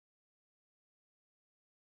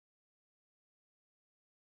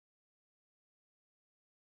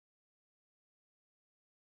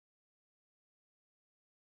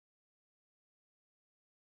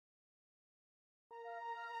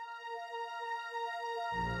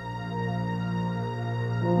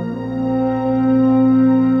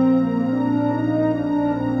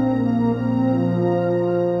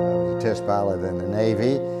Test pilot in the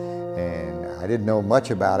Navy, and I didn't know much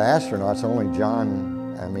about astronauts.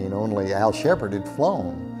 Only Al Shepard had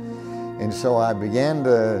flown. And so I began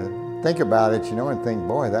to think about it, and think,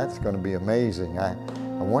 boy, that's going to be amazing. I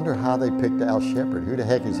wonder how they picked Al Shepard. Who the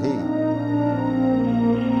heck is he? T-minus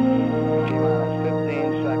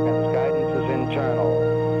 15 seconds. Guidance is internal.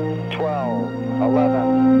 12,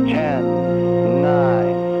 11, 10,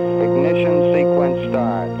 9. Ignition sequence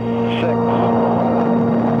start. 6.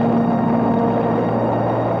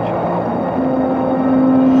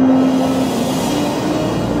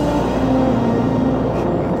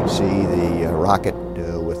 See the rocket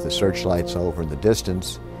with the searchlights over in the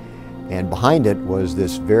distance, and behind it was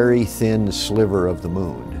this very thin sliver of the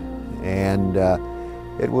moon. And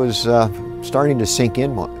it was starting to sink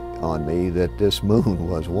in on me that this moon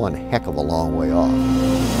was one heck of a long way off.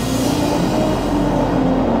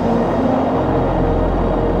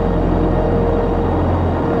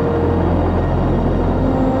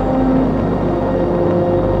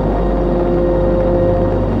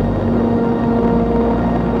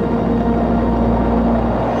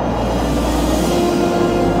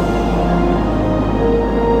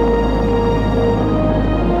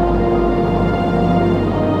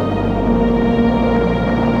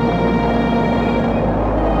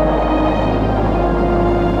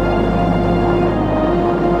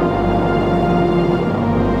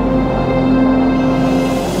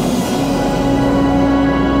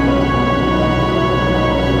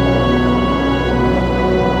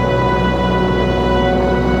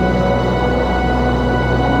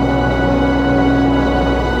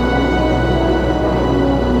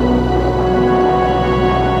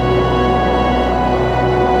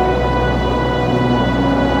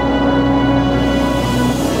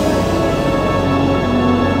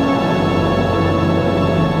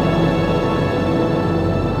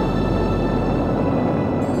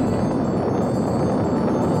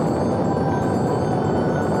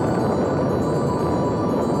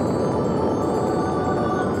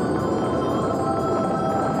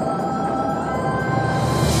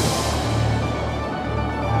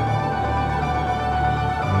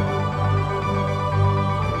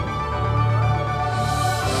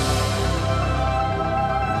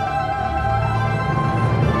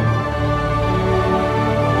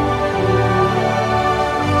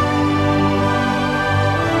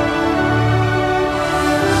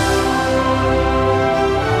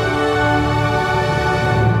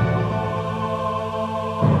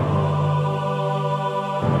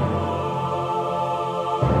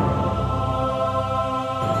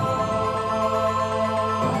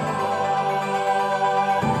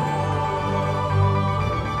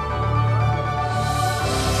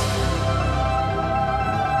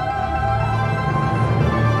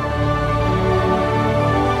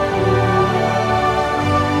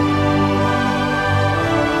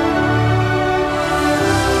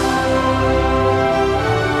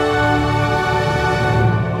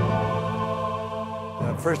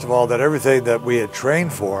 First of all, that everything that we had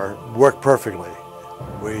trained for worked perfectly.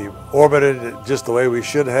 We orbited just the way we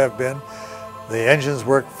should have been. The engines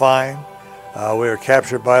worked fine. We were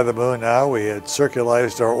captured by the moon now. We had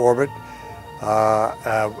circularized our orbit,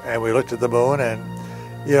 and we looked at the moon, and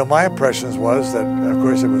my impressions was that, of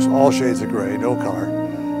course, it was all shades of gray, no color.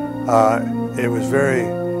 It was very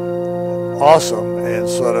awesome and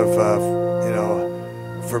sort of,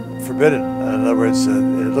 forbidden. In other words, it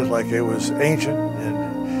looked like it was ancient and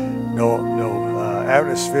no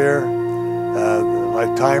atmosphere,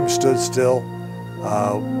 like time stood still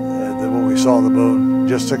when we saw the moon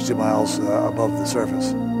just 60 miles above the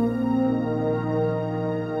surface.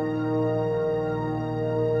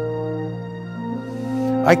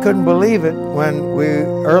 I couldn't believe it when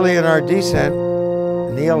early in our descent,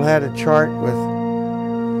 Neil had a chart with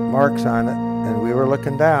marks on it, and we were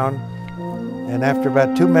looking down, and after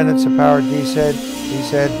about 2 minutes of power descent, he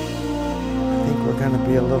said, I think we're going to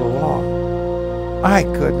be a little long. I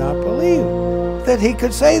could not believe that he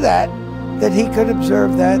could say that he could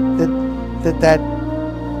observe that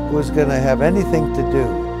was going to have anything to do,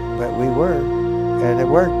 but we were, and it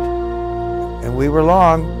worked. And we were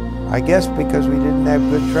long, I guess because we didn't have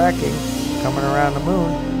good tracking coming around the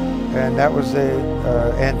moon, and that was the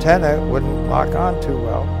antenna wouldn't lock on too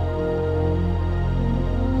well.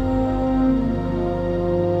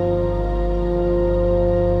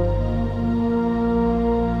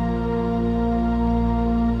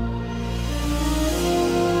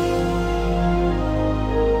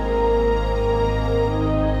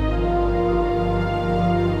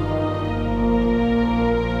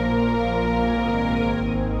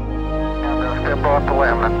 off the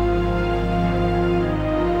limb.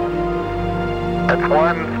 It's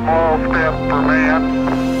one small step for man,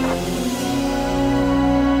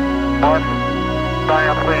 one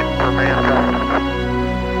giant leap for mankind.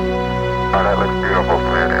 Oh, that looks beautiful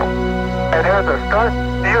from here, Neil. It has a stark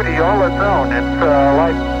beauty all its own. It's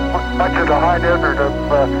like much of the high desert of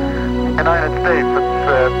the United States.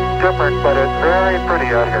 It's different, but it's very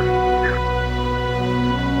pretty out here.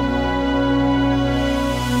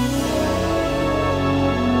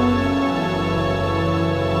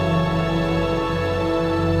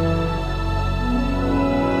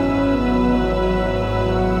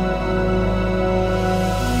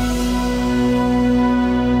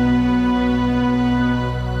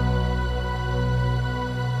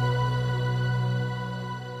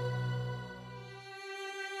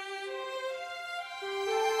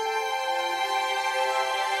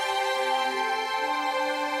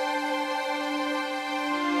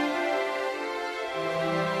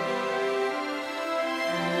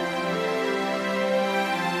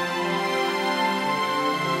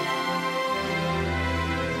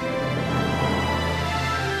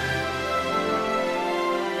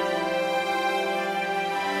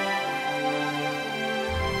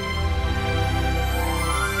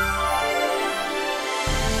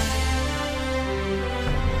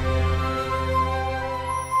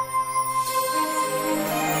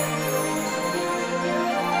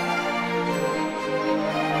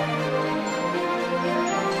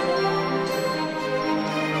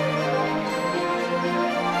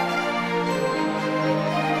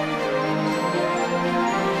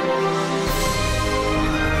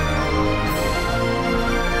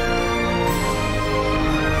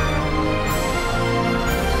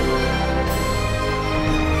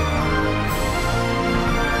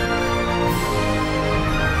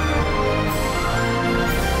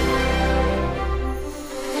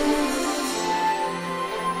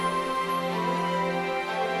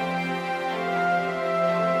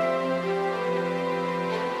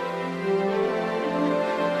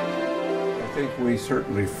 I think we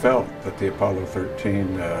certainly felt that the Apollo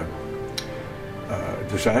 13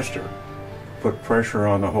 disaster put pressure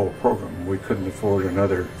on the whole program. We couldn't afford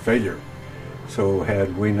another failure. So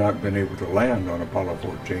had we not been able to land on Apollo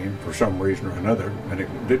 14 for some reason or another, and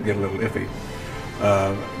it did get a little iffy,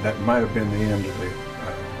 that might have been the end of the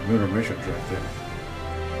lunar missions right there.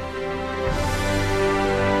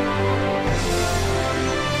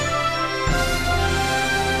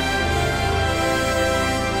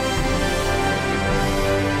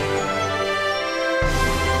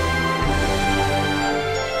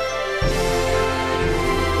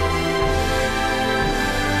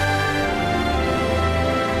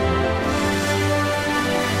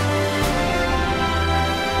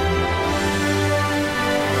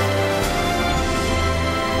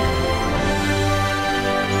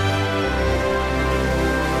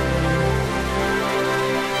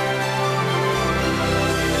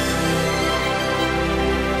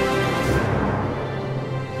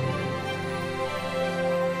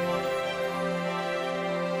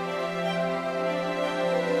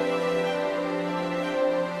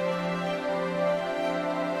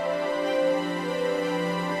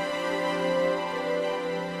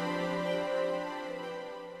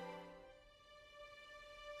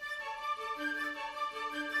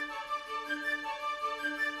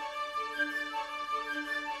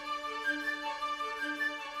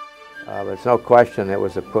 There's no question it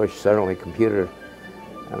was a push, certainly computer.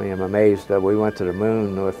 I mean, I'm amazed that we went to the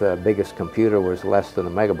moon with the biggest computer was less than a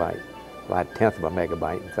megabyte, about a tenth of a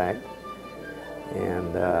megabyte, in fact.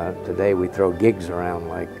 And today we throw gigs around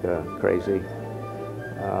like crazy.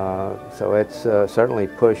 So it's certainly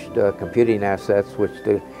pushed computing assets, which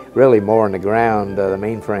really more on the ground, the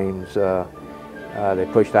mainframes, they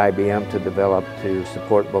pushed IBM to develop to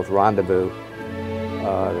support both Rendezvous,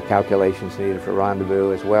 the calculations needed for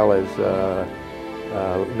Rendezvous, as well as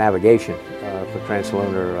navigation, for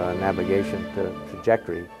translunar navigation to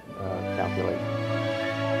trajectory calculation.